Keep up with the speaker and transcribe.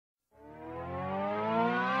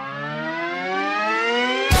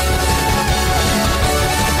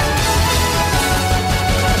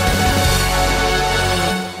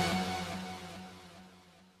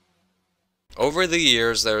Over the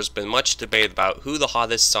years, there's been much debate about who the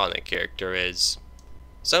hottest Sonic character is.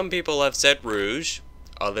 Some people have said Rouge,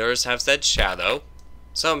 others have said Shadow,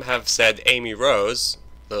 some have said Amy Rose.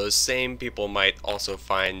 Those same people might also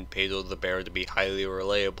find Pedro the Bear to be highly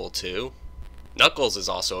relatable too. Knuckles is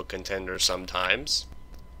also a contender sometimes.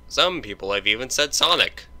 Some people have even said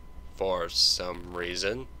Sonic, for some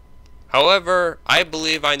reason. However, I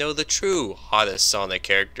believe I know the true hottest Sonic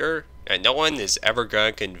character, and no one is ever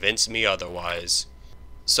gonna convince me otherwise.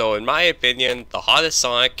 So in my opinion, the hottest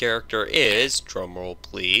Sonic character is, drumroll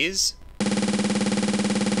please,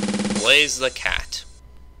 Blaze the Cat.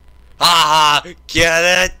 Ah, get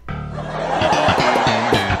it?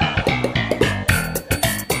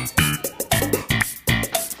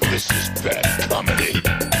 This is bad comedy.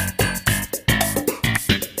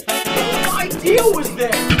 What idea was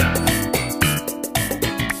this?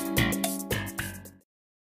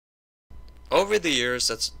 Over the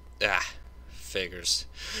years, figures.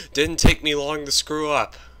 Didn't take me long to screw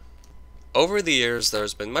up. Over the years,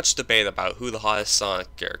 there's been much debate about who the hottest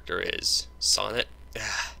Sonic character is. Sonic?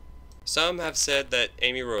 Some have said that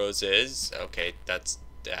Amy Rose is. Okay, that's...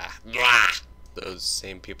 Those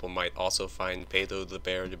same people might also find Pedro the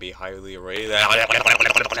Bear to be highly rated. I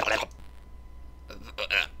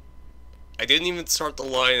didn't even start the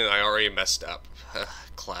line and I already messed up.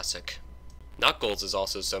 Classic. Knuckles is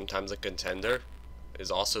also sometimes a contender.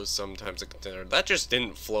 That just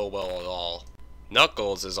didn't flow well at all.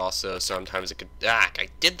 Knuckles is also sometimes a I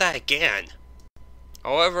did that again!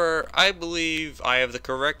 However, I believe I have the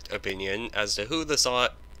correct opinion as to who the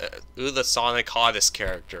Sonic hottest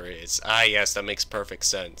character is. Ah yes, that makes perfect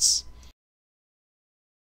sense.